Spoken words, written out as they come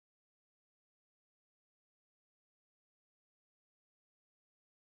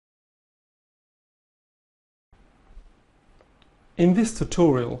In this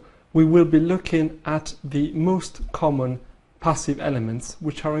tutorial, we will be looking at the most common passive elements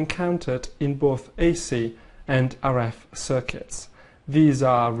which are encountered in both AC and RF circuits. These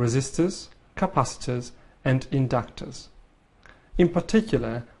are resistors, capacitors, and inductors. In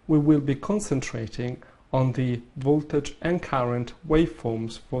particular, we will be concentrating on the voltage and current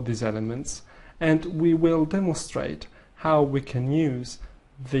waveforms for these elements, and we will demonstrate how we can use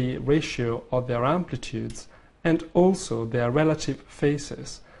the ratio of their amplitudes and also their relative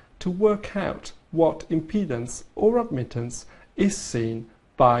phases to work out what impedance or admittance is seen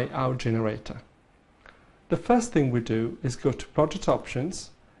by our generator. The first thing we do is go to Project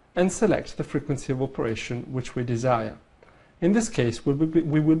Options and select the frequency of operation which we desire. In this case, we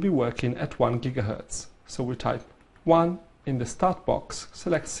will be working at 1 GHz. So we type 1 in the Start box,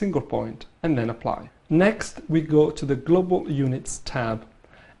 select single point, and then Apply. Next, we go to the Global Units tab,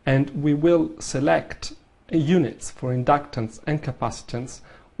 and we will select units for inductance and capacitance,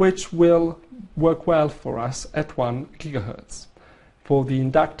 which will work well for us at 1 GHz. For the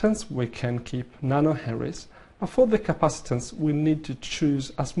inductance, we can keep nanohenries, but for the capacitance, we need to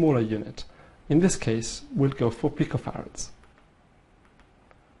choose a smaller unit. In this case, we'll go for picofarads.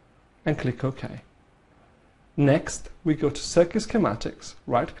 And click OK. Next, we go to Circuit Schematics,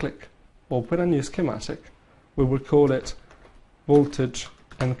 right-click, open a new schematic. We will call it Voltage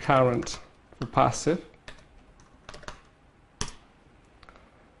and Current for Passive.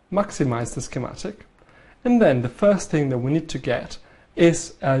 Maximize the schematic. And then the first thing that we need to get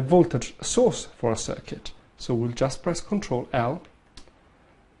is a voltage source for a circuit. So we'll just press Ctrl L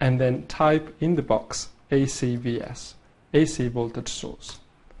and then type in the box ACVS, AC voltage source.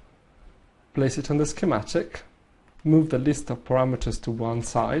 Place it on the schematic, move the list of parameters to one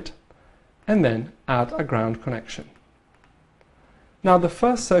side, and then add a ground connection. Now the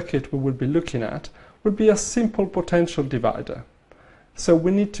first circuit we will be looking at will be a simple potential divider. So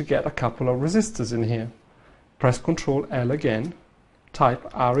we need to get a couple of resistors in here. Press Ctrl L again, type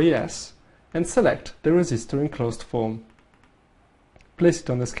RES, and select the resistor in closed form. Place it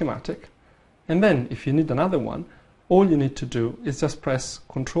on the schematic, and then if you need another one, all you need to do is just press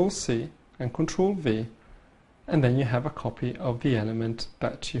Ctrl C and Ctrl V, and then you have a copy of the element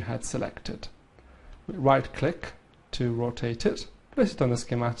that you had selected. Right click to rotate it, place it on the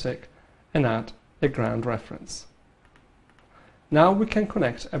schematic, and add a ground reference. Now we can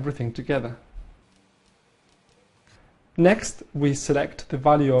connect everything together. Next, we select the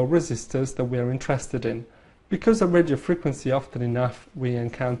value of resistors that we are interested in. Because of radio frequency often enough we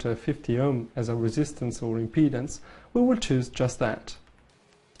encounter 50 ohm as a resistance or impedance, we will choose just that.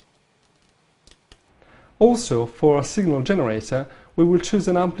 Also, for a signal generator, we will choose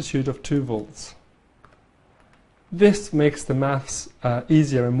an amplitude of 2 volts. This makes the maths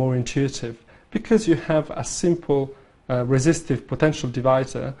easier and more intuitive because you have a simple resistive potential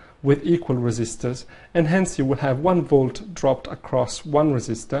divider with equal resistors, and hence you will have 1 volt dropped across one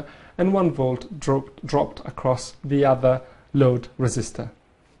resistor and 1 volt dropped across the other load resistor.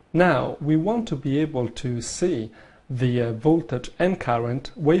 Now we want to be able to see the voltage and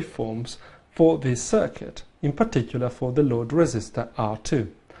current waveforms for this circuit, in particular for the load resistor R2.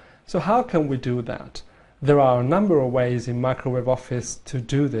 So how can we do that? There are a number of ways in Microwave Office to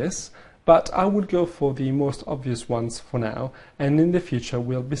do this, but I would go for the most obvious ones for now, and in the future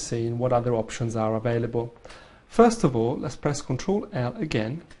we'll be seeing what other options are available. First of all, let's press Ctrl L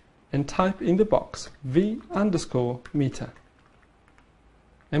again and type in the box V_meter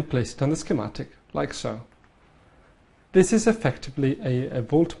and place it on the schematic like so. This is effectively a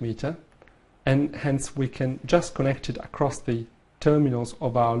voltmeter, and hence we can just connect it across the terminals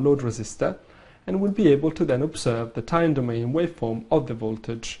of our load resistor, and we'll be able to then observe the time domain waveform of the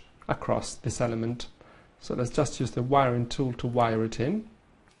voltage across this element. So let's just use the wiring tool to wire it in.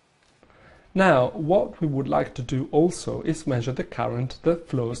 Now what we would like to do also is measure the current that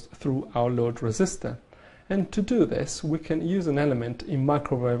flows through our load resistor, and to do this we can use an element in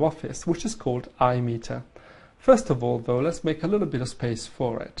Microwave Office which is called I-meter. First of all though, let's make a little bit of space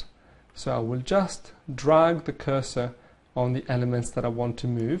for it. So I will just drag the cursor on the elements that I want to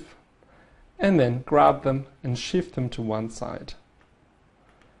move and then grab them and shift them to one side.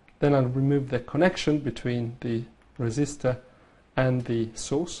 Then I'll remove the connection between the resistor and the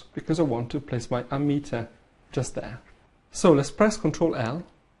source because I want to place my ammeter just there. So let's press Ctrl L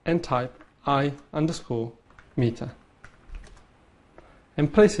and type I_meter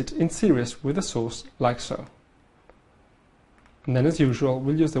and place it in series with the source like so. And then as usual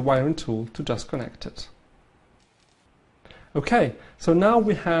we'll use the wiring tool to just connect it. Okay, so now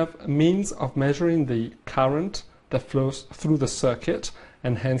we have a means of measuring the current that flows through the circuit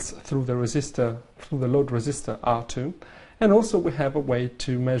and hence through the resistor, through the load resistor R2, And also we have a way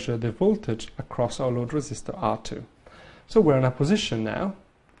to measure the voltage across our load resistor R2. So we're in a position now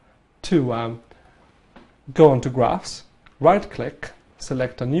to go onto graphs, right click,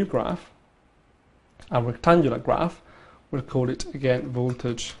 select a new graph, a rectangular graph. We'll call it again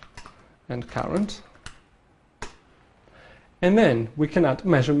voltage and current. And then we can add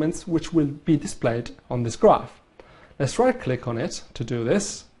measurements which will be displayed on this graph. Let's right click on it to do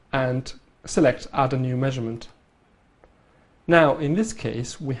this and select add a new measurement. Now in this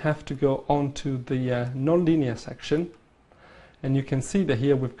case we have to go on to the nonlinear section, and you can see that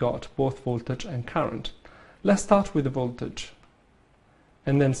here we've got both voltage and current. Let's start with the voltage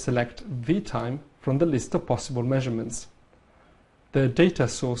and then select V time from the list of possible measurements. The data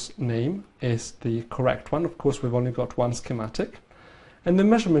source name is the correct one. Of course, we've only got one schematic. And the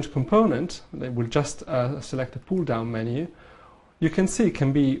measurement component, we'll just select the pull down menu. You can see it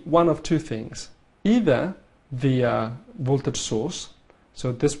can be one of two things. Either the voltage source,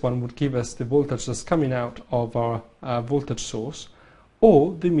 so this one would give us the voltage that's coming out of our voltage source,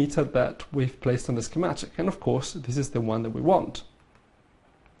 or the meter that we've placed on the schematic. And of course, this is the one that we want.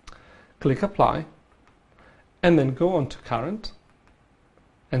 Click apply, and then go on to current,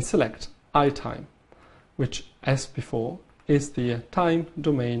 and select I time, which as before is the time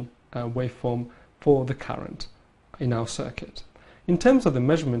domain waveform for the current in our circuit. In terms of the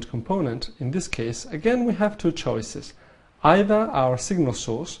measurement component, in this case, again we have two choices, either our signal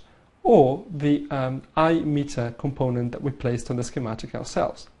source or the I meter component that we placed on the schematic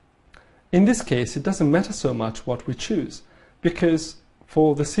ourselves. In this case, it doesn't matter so much what we choose, because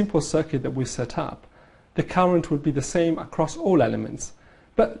for the simple circuit that we set up, the current will be the same across all elements.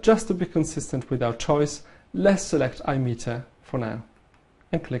 But just to be consistent with our choice, let's select I meter for now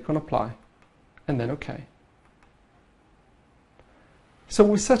and click on apply and then OK. So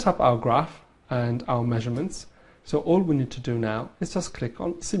we set up our graph and our measurements. So all we need to do now is just click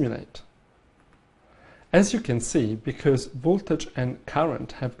on simulate. As you can see, because voltage and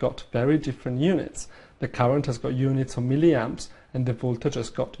current have got very different units, the current has got units of milliamps and the voltage has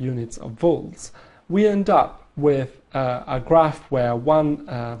got units of volts, we end up with a graph where one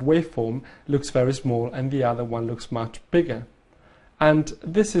waveform looks very small and the other one looks much bigger. And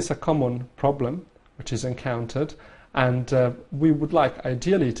this is a common problem which is encountered, and we would like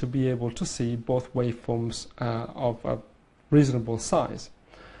ideally to be able to see both waveforms of a reasonable size.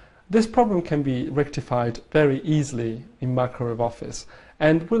 This problem can be rectified very easily in Microwave Office,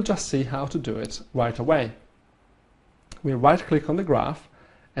 and we'll just see how to do it right away. We right click on the graph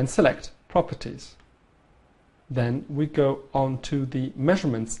and select Properties. Then we go on to the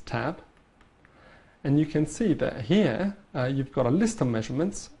Measurements tab, and you can see that here you've got a list of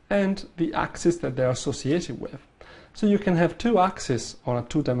measurements and the axis that they're associated with. So you can have two axes on a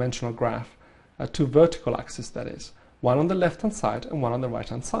two-dimensional graph, two vertical axes that is, one on the left-hand side and one on the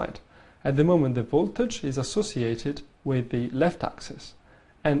right-hand side. At the moment the voltage is associated with the left axis,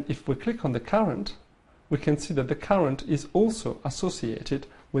 and if we click on the current, we can see that the current is also associated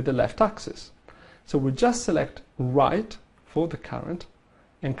with the left axis. So we just select right for the current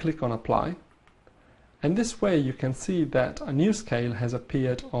and click on apply, and this way you can see that a new scale has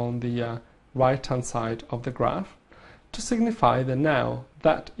appeared on the right hand side of the graph to signify that now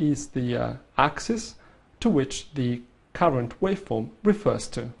that is the axis to which the current waveform refers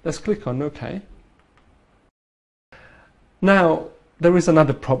to. Let's click on OK. Now there is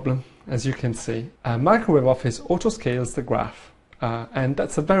another problem, as you can see. Microwave Office auto scales the graph. And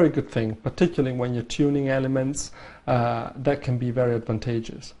that's a very good thing, particularly when you're tuning elements. That can be very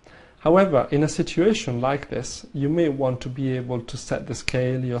advantageous. However, in a situation like this, you may want to be able to set the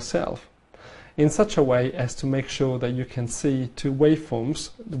scale yourself in such a way as to make sure that you can see two waveforms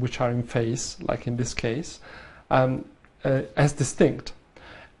which are in phase, like in this case, as distinct.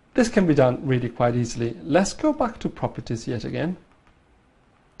 This can be done really quite easily. Let's go back to Properties yet again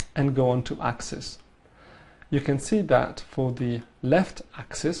and go on to Axis. You can see that for the left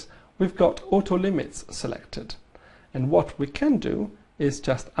axis we've got auto limits selected, and what we can do is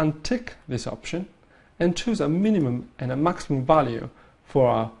just untick this option and choose a minimum and a maximum value for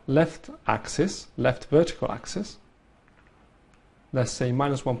our left axis, left vertical axis. Let's say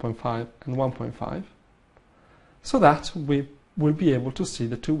 -1.5 and 1.5, so that we will be able to see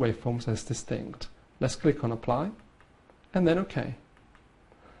the two waveforms as distinct. Let's click on apply and then OK.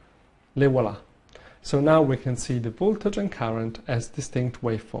 Le voilà. So now we can see the voltage and current as distinct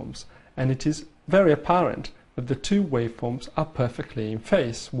waveforms, and it is very apparent that the two waveforms are perfectly in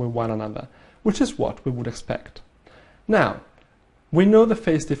phase with one another, which is what we would expect. Now, we know the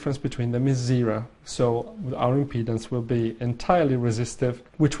phase difference between them is 0, so our impedance will be entirely resistive,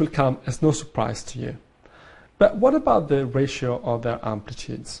 which will come as no surprise to you. But what about the ratio of their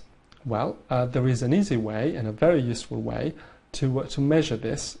amplitudes? Well, there is an easy way and a very useful way to measure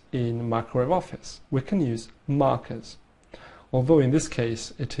this in Microwave Office. We can use markers. Although in this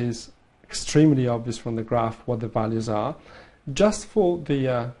case it is extremely obvious from the graph what the values are, just for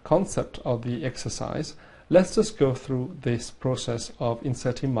the concept of the exercise, let's just go through this process of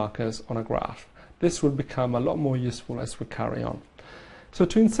inserting markers on a graph. This will become a lot more useful as we carry on. So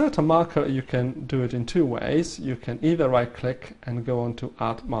to insert a marker, you can do it in two ways. You can either right click and go on to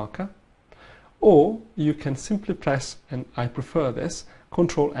Add Marker, or you can simply press, and I prefer this,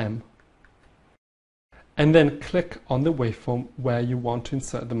 Ctrl M, and then click on the waveform where you want to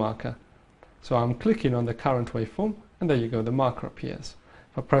insert the marker. So I'm clicking on the current waveform, and there you go, the marker appears.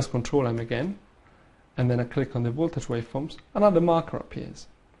 If I press Ctrl M again, and then I click on the voltage waveforms, another marker appears.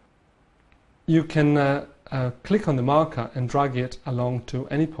 You can click on the marker and drag it along to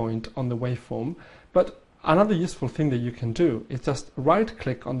any point on the waveform, but another useful thing that you can do is just right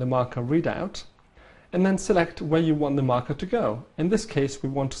click on the marker readout and then select where you want the marker to go. In this case we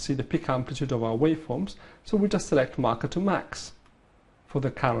want to see the peak amplitude of our waveforms, so we just select marker to max for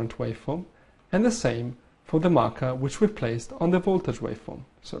the current waveform, and the same for the marker which we placed on the voltage waveform.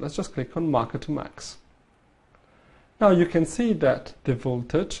 So let's just click on marker to max. Now you can see that the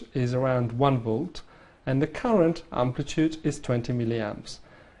voltage is around 1 volt and the current amplitude is 20 milliamps.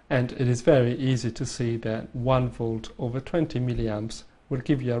 And it is very easy to see that 1 volt over 20 milliamps will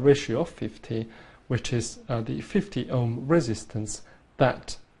give you a ratio of 50, which is the 50 ohm resistance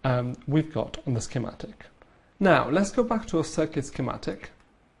that we've got on the schematic. Now let's go back to our circuit schematic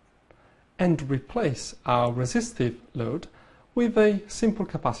and replace our resistive load with a simple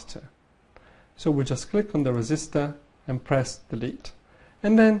capacitor. So we just click on the resistor and press delete,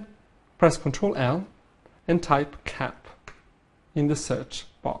 and then press Ctrl L and type cap in the search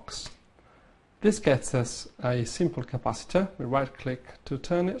box. This gets us a simple capacitor. We right click to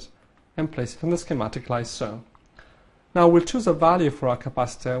turn it and place it on the schematic like so. Now we'll choose a value for our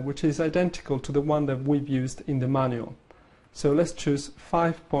capacitor which is identical to the one that we've used in the manual. So let's choose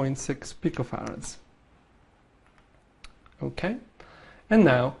 5.6 picofarads. Okay, and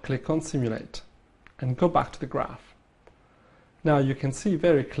now click on simulate and go back to the graph. Now you can see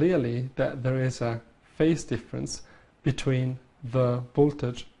very clearly that there is a phase difference between the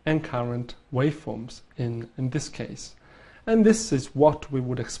voltage and current waveforms in this case. And this is what we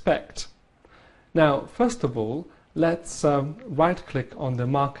would expect. Now, first of all, let's right click on the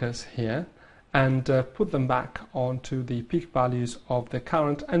markers here and put them back onto the peak values of the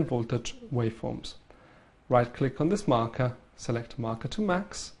current and voltage waveforms. Right click on this marker, select marker to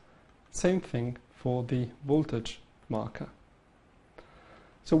max, same thing for the voltage marker.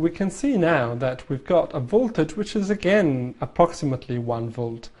 So we can see now that we've got a voltage which is again approximately 1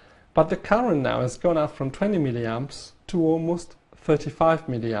 volt, but the current now has gone up from 20 milliamps to almost 35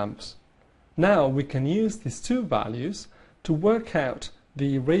 milliamps. Now we can use these two values to work out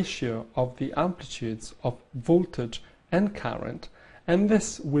the ratio of the amplitudes of voltage and current, and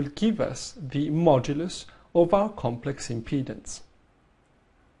this will give us the modulus of our complex impedance.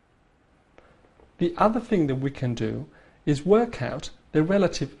 The other thing that we can do is work out the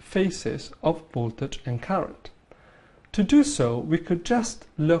relative phases of voltage and current. To do so, we could just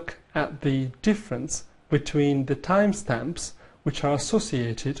look at the difference between the timestamps which are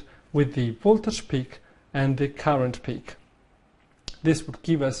associated with the voltage peak and the current peak. This would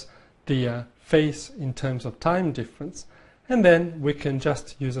give us the phase in terms of time difference, and then we can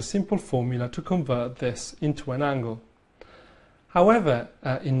just use a simple formula to convert this into an angle. However,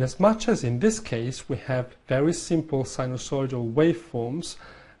 in as much as in this case we have very simple sinusoidal waveforms,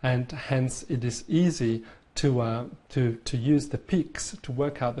 and hence it is easy to use the peaks to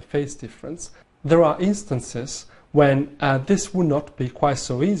work out the phase difference, there are instances when this would not be quite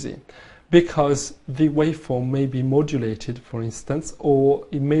so easy, because the waveform may be modulated, for instance, or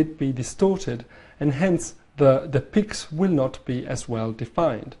it may be distorted, and hence the peaks will not be as well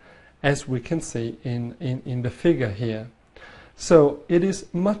defined, as we can see in the figure here. So it is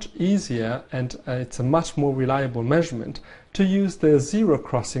much easier, and it's a much more reliable measurement, to use the zero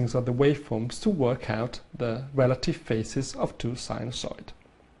crossings of the waveforms to work out the relative phases of two sinusoids.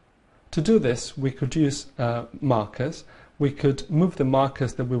 To do this, we could use markers. We could move the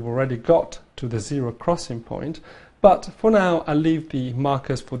markers that we've already got to the zero crossing point, but for now I'll leave the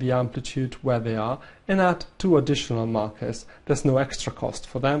markers for the amplitude where they are and add 2 additional markers. There's no extra cost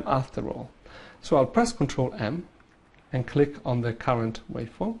for them after all. So I'll press Ctrl M and click on the current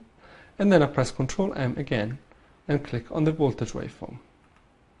waveform, and then I press Ctrl M again and click on the voltage waveform.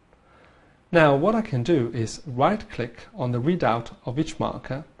 Now what I can do is right click on the readout of each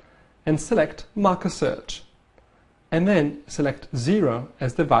marker and select Marker Search. and then select 0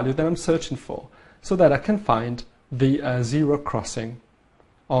 as the value that I'm searching for, so that I can find the zero crossing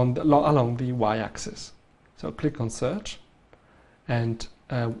along the y-axis. So click on search, and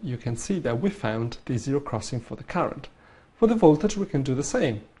you can see that we found the zero crossing for the current. For the voltage we can do the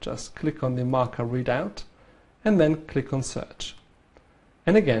same, just click on the marker readout and then click on search.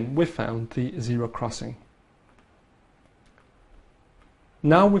 And again we found the zero crossing.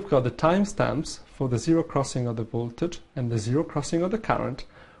 Now we've got the timestamps for the zero crossing of the voltage and the zero crossing of the current.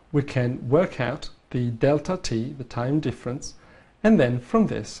 We can work out the delta t, the time difference, and then from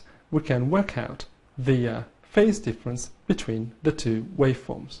this we can work out the phase difference between the two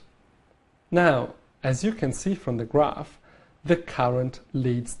waveforms. Now, as you can see from the graph, the current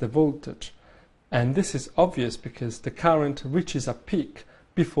leads the voltage, and this is obvious because the current reaches a peak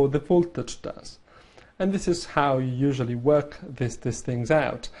before the voltage does. And this is how you usually work these things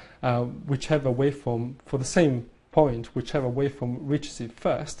out. Whichever waveform, for the same point, whichever waveform reaches it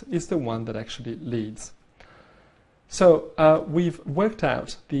first is the one that actually leads. So we've worked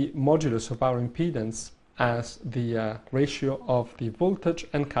out the modulus of our impedance as the ratio of the voltage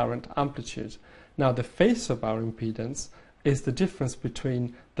and current amplitude. Now the phase of our impedance is the difference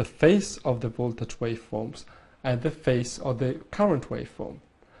between the phase of the voltage waveforms and the phase of the current waveform.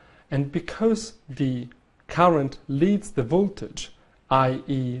 And because the current leads the voltage,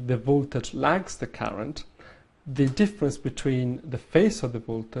 i.e. the voltage lags the current, the difference between the phase of the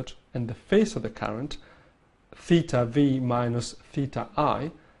voltage and the phase of the current, theta v minus theta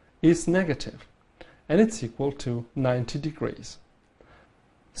I, is negative, and it's equal to 90 degrees.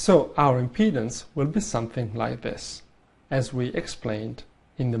 So our impedance will be something like this, as we explained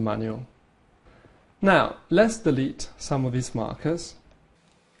in the manual. Now let's delete some of these markers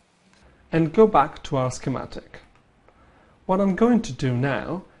and go back to our schematic. What I'm going to do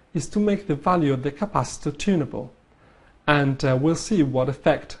now is to make the value of the capacitor tunable, and we'll see what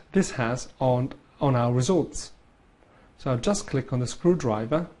effect this has on our results. So I'll just click on the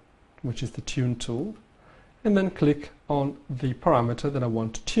screwdriver, which is the tune tool, and then click on the parameter that I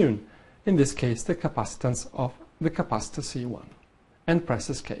want to tune, in this case the capacitance of the capacitor C1, and press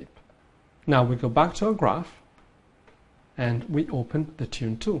escape. Now we go back to our graph and we open the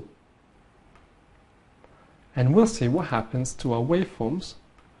tune tool, and we'll see what happens to our waveforms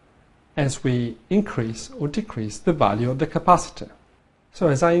as we increase or decrease the value of the capacitor. So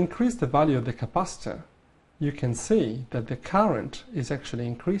as I increase the value of the capacitor, you can see that the current is actually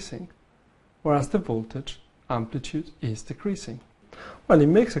increasing, whereas the voltage amplitude is decreasing. Well, it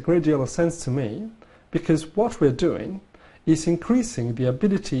makes a great deal of sense to me, because what we're doing is increasing the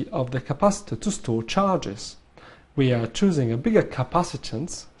ability of the capacitor to store charges. We are choosing a bigger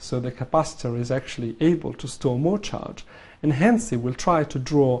capacitance, so the capacitor is actually able to store more charge, and hence it will try to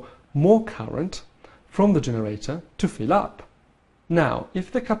draw more current from the generator to fill up. Now,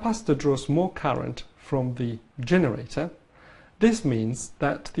 if the capacitor draws more current from the generator, this means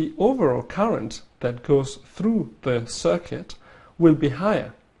that the overall current that goes through the circuit will be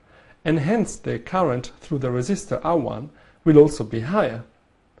higher, and hence the current through the resistor R1 will also be higher.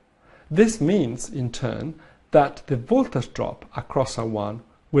 This means, in turn, that the voltage drop across R1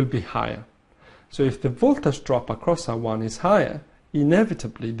 will be higher. So if the voltage drop across R1 is higher,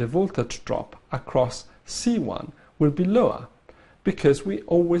 inevitably the voltage drop across C1 will be lower, because we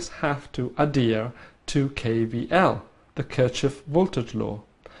always have to adhere to KVL, the Kirchhoff voltage law.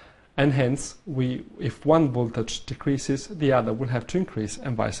 And hence, if one voltage decreases, the other will have to increase,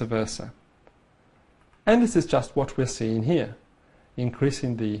 and vice versa. And this is just what we're seeing here.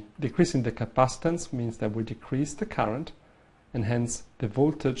 Decreasing the capacitance means that we decrease the current, and hence the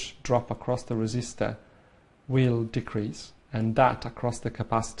voltage drop across the resistor will decrease, and that across the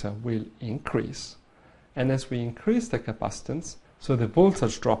capacitor will increase. And as we increase the capacitance, so the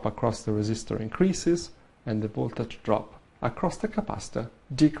voltage drop across the resistor increases, and the voltage drop across the capacitor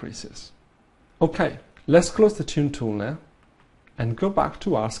decreases. Okay, let's close the tune tool now and go back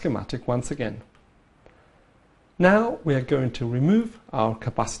to our schematic once again. Now we are going to remove our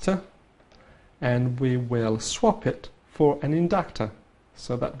capacitor, and we will swap it for an inductor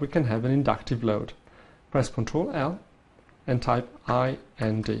so that we can have an inductive load. Press Ctrl L and type I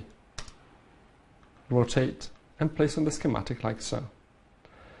and D. Rotate and place on the schematic like so.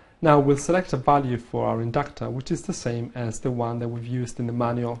 Now we'll select a value for our inductor, which is the same as the one that we've used in the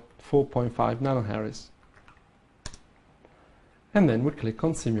manual, 4.5 nanohenries. And then we click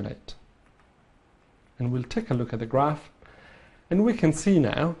on Simulate. And we'll take a look at the graph, and we can see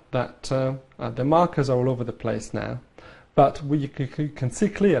now that the markers are all over the place now, but you can see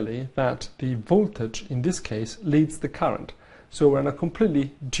clearly that the voltage in this case leads the current. So we're in a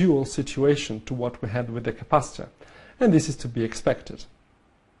completely dual situation to what we had with the capacitor. and this is to be expected.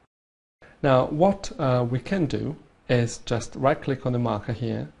 Now what we can do is just right click on the marker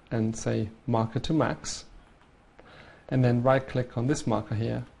here and say marker to max, and then right click on this marker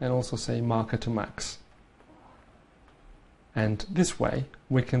here and also say marker to max. And this way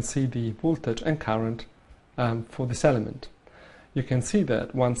we can see the voltage and current for this element. You can see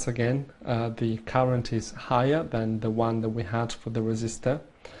that once again the current is higher than the one that we had for the resistor,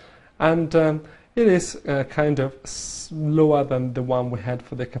 and it is kind of lower than the one we had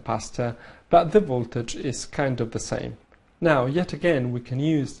for the capacitor, but the voltage is kind of the same. Now yet again we can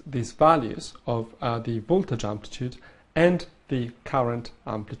use these values of the voltage amplitude and the current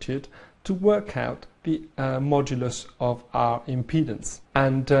amplitude to work out the modulus of our impedance.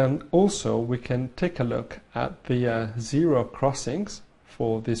 And also we can take a look at the zero crossings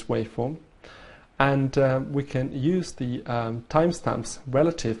for this waveform, and we can use the timestamps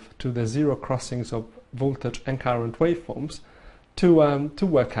relative to the zero crossings of voltage and current waveforms to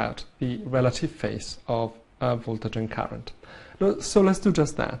work out the relative phase of voltage and current. So let's do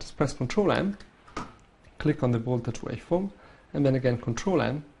just that. Let's press Ctrl M, click on the voltage waveform, and then again Ctrl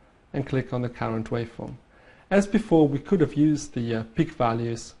M and click on the current waveform. As before, we could have used the peak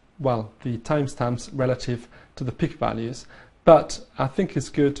values, well, the timestamps relative to the peak values, but I think it's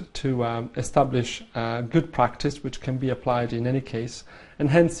good to establish good practice which can be applied in any case, and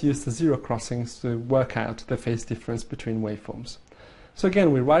hence use the zero crossings to work out the phase difference between waveforms. So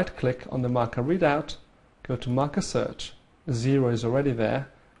again, we right click on the marker readout, go to marker search, 0 is already there,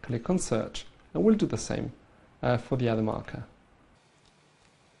 click on search, and we'll do the same for the other marker.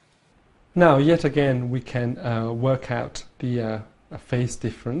 Now yet again we can work out the phase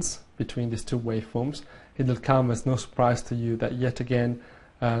difference between these two waveforms. It'll come as no surprise to you that yet again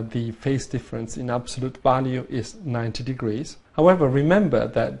the phase difference in absolute value is 90 degrees. However, remember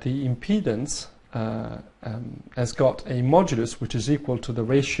that the impedance has got a modulus which is equal to the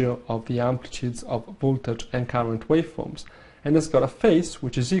ratio of the amplitudes of voltage and current waveforms, and has got a phase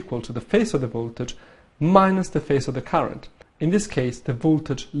which is equal to the phase of the voltage minus the phase of the current. In this case, the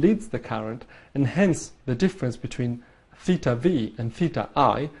voltage leads the current, and hence the difference between theta v and theta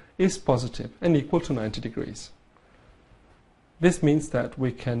I is positive and equal to 90 degrees. This means that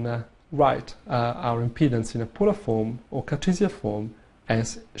we can write our impedance in a polar form or Cartesian form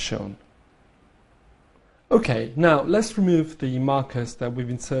as shown. Okay, now let's remove the markers that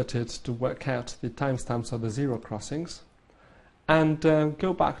we've inserted to work out the timestamps of the zero crossings, and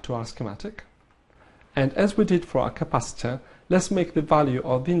go back to our schematic. And as we did for our capacitor, let's make the value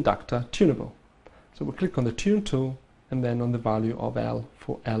of the inductor tunable. So we'll click on the Tune tool and then on the value of L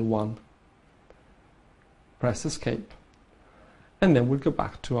for L1. Press Escape. And then we'll go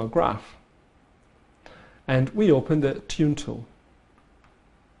back to our graph. And we open the Tune tool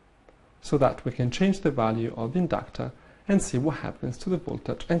so that we can change the value of the inductor and see what happens to the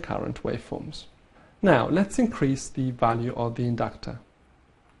voltage and current waveforms. Now let's increase the value of the inductor.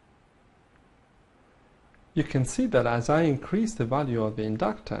 You can see that as I increase the value of the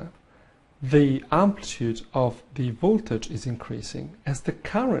inductor, the amplitude of the voltage is increasing as the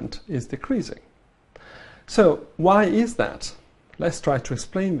current is decreasing. So why is that? Let's try to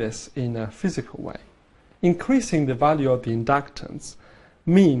explain this in a physical way. Increasing the value of the inductance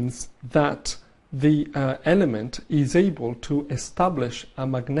means that the element is able to establish a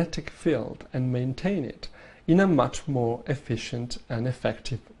magnetic field and maintain it in a much more efficient and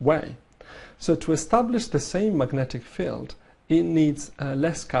effective way. So to establish the same magnetic field, it needs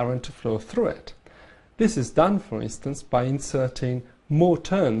less current to flow through it. This is done, for instance, by inserting more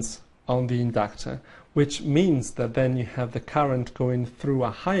turns on the inductor, which means that then you have the current going through a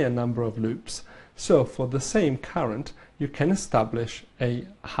higher number of loops. So for the same current, you can establish a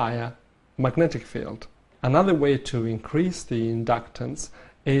higher magnetic field. Another way to increase the inductance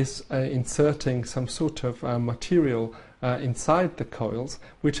is inserting some sort of material inside the coils,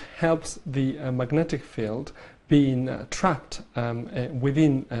 which helps the magnetic field being trapped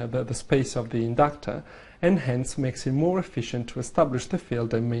within the space of the inductor, and hence makes it more efficient to establish the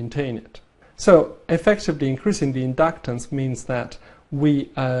field and maintain it. So effectively increasing the inductance means that we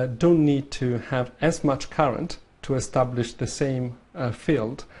don't need to have as much current to establish the same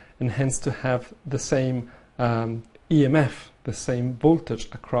field, and hence to have the same EMF, the same voltage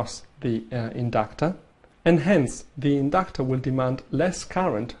across the inductor, and hence the inductor will demand less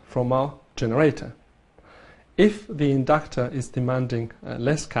current from our generator. If the inductor is demanding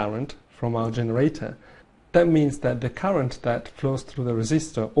less current from our generator, that means that the current that flows through the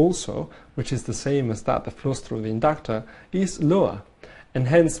resistor also, which is the same as that flows through the inductor, is lower. And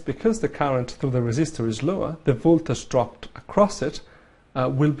hence, because the current through the resistor is lower, the voltage dropped across it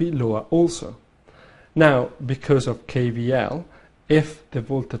will be lower also. Now, because of KVL, if the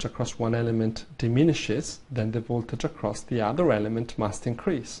voltage across one element diminishes, then the voltage across the other element must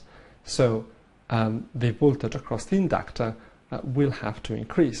increase. So the voltage across the inductor will have to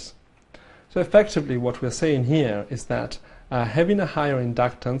increase. So effectively what we're saying here is that having a higher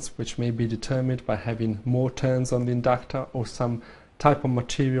inductance, which may be determined by having more turns on the inductor or some type of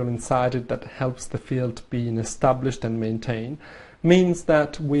material inside it that helps the field being established and maintained, means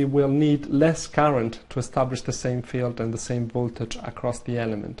that we will need less current to establish the same field and the same voltage across the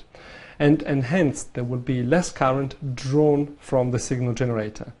element. And hence there will be less current drawn from the signal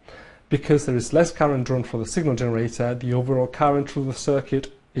generator. Because there is less current drawn from the signal generator, the overall current through the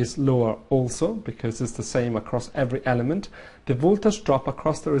circuit is lower also, because it's the same across every element. The voltage drop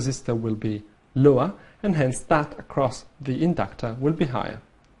across the resistor will be lower, and hence that across the inductor will be higher.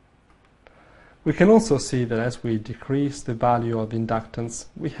 We can also see that as we decrease the value of the inductance,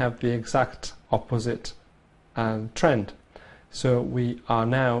 we have the exact opposite trend. So we are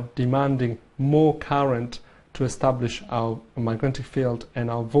now demanding more current to establish our magnetic field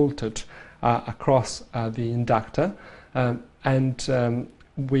and our voltage across the inductor, and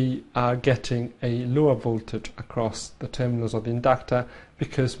we are getting a lower voltage across the terminals of the inductor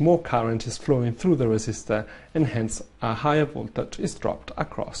because more current is flowing through the resistor, and hence a higher voltage is dropped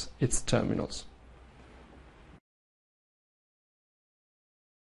across its terminals.